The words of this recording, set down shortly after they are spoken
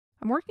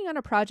I'm working on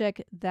a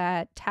project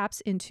that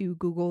taps into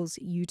Google's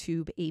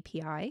YouTube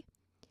API.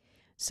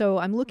 So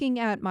I'm looking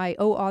at my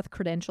OAuth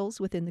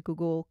credentials within the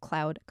Google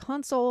Cloud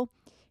Console.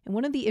 And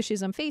one of the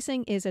issues I'm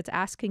facing is it's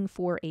asking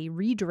for a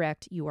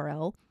redirect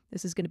URL.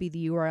 This is going to be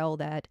the URL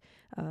that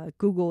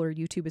Google or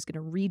YouTube is going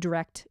to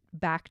redirect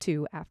back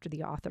to after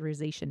the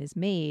authorization is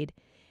made.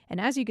 And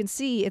as you can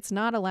see, it's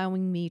not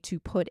allowing me to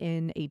put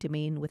in a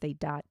domain with a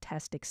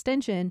 .test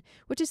extension,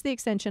 which is the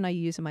extension I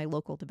use in my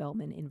local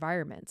development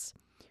environments.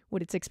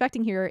 What it's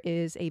expecting here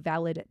is a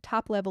valid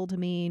top-level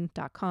domain,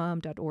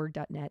 .com, .org,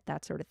 .net,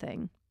 that sort of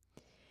thing.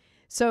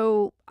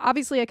 So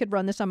obviously I could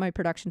run this on my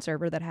production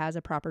server that has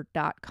a proper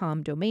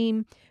 .com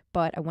domain,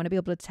 but I want to be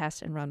able to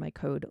test and run my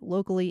code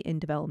locally in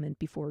development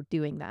before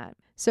doing that.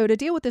 So to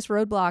deal with this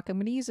roadblock, I'm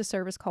going to use a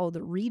service called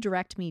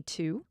Redirect Me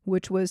To,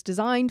 which was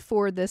designed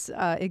for this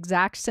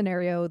exact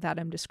scenario that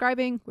I'm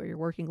describing, where you're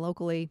working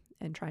locally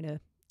and trying to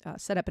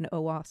set up an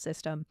OAuth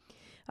system.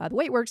 The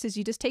way it works is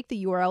you just take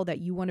the URL that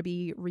you want to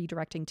be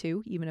redirecting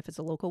to, even if it's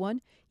a local one,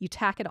 you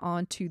tack it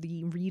on to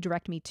the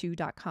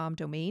redirectme2.com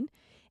domain,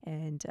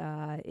 and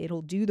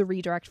it'll do the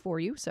redirect for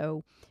you.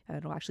 So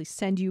it'll actually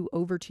send you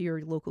over to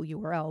your local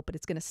URL, but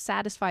it's going to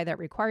satisfy that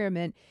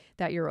requirement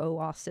that your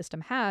OAuth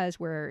system has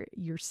where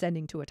you're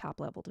sending to a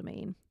top-level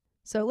domain.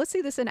 So let's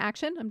see this in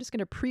action. I'm just going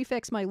to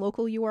prefix my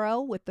local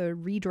URL with the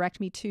redirect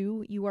me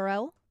to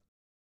URL. All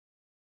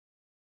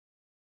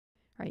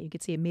right, you can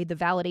see it made the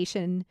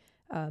validation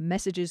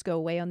messages go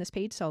away on this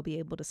page, so I'll be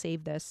able to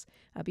save this.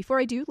 Before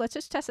I do, let's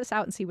just test this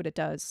out and see what it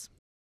does.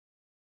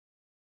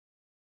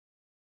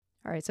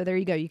 All right, so there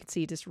you go. You can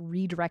see it just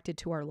redirected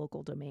to our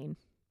local domain.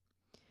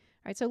 All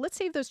right, so let's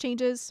save those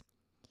changes.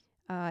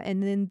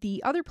 And then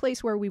the other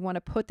place where we want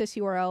to put this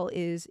URL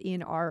is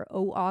in our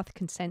OAuth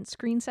consent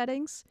screen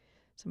settings.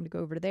 So I'm going to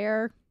go over to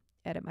there,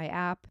 edit my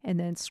app, and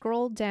then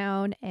scroll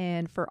down.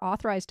 And for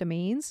authorized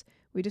domains,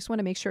 we just want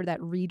to make sure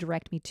that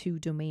redirect me to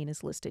domain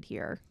is listed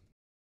here.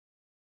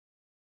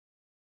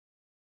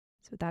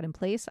 So with that in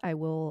place, I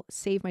will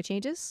save my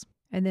changes.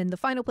 And then the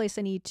final place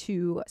I need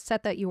to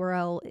set that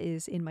URL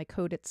is in my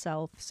code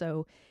itself.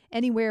 So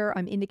anywhere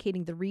I'm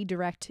indicating the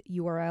redirect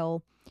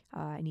URL,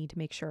 I need to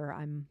make sure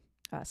I'm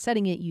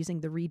setting it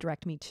using the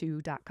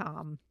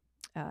redirectme2.com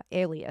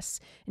alias.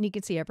 And you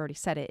can see I've already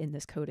set it in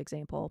this code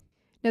example.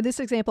 Now,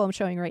 this example I'm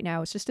showing right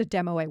now is just a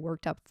demo I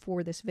worked up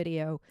for this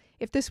video.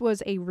 If this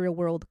was a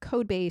real-world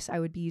code base, I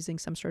would be using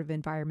some sort of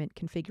environment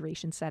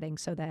configuration setting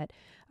so that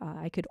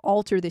I could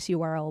alter this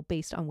URL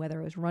based on whether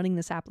I was running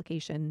this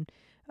application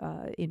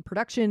in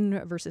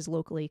production versus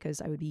locally, because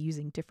I would be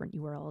using different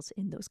URLs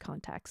in those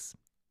contexts.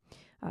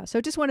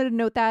 So just wanted to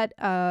note that,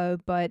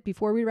 but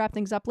before we wrap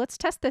things up, let's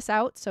test this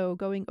out. So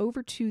going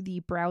over to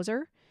the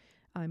browser,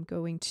 I'm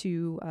going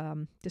to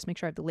just make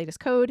sure I have the latest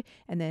code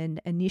and then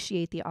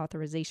initiate the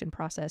authorization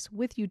process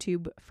with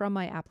YouTube from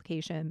my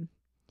application.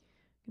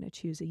 I'm going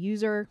to choose a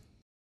user.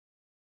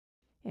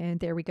 And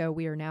there we go.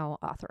 We are now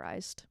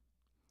authorized.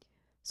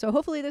 So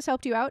hopefully this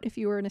helped you out if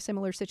you were in a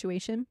similar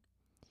situation.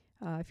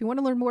 If you want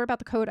to learn more about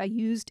the code I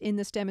used in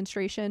this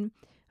demonstration,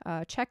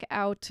 check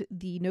out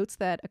the notes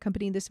that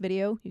accompany this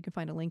video. You can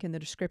find a link in the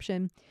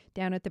description.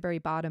 Down at the very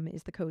bottom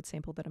is the code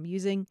sample that I'm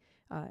using.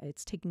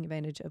 It's taking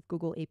advantage of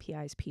Google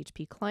API's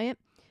PHP client.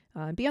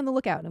 Be on the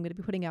lookout. I'm going to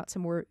be putting out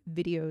some more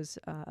videos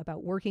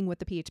about working with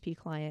the PHP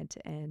client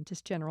and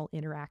just general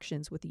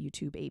interactions with the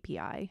YouTube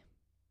API.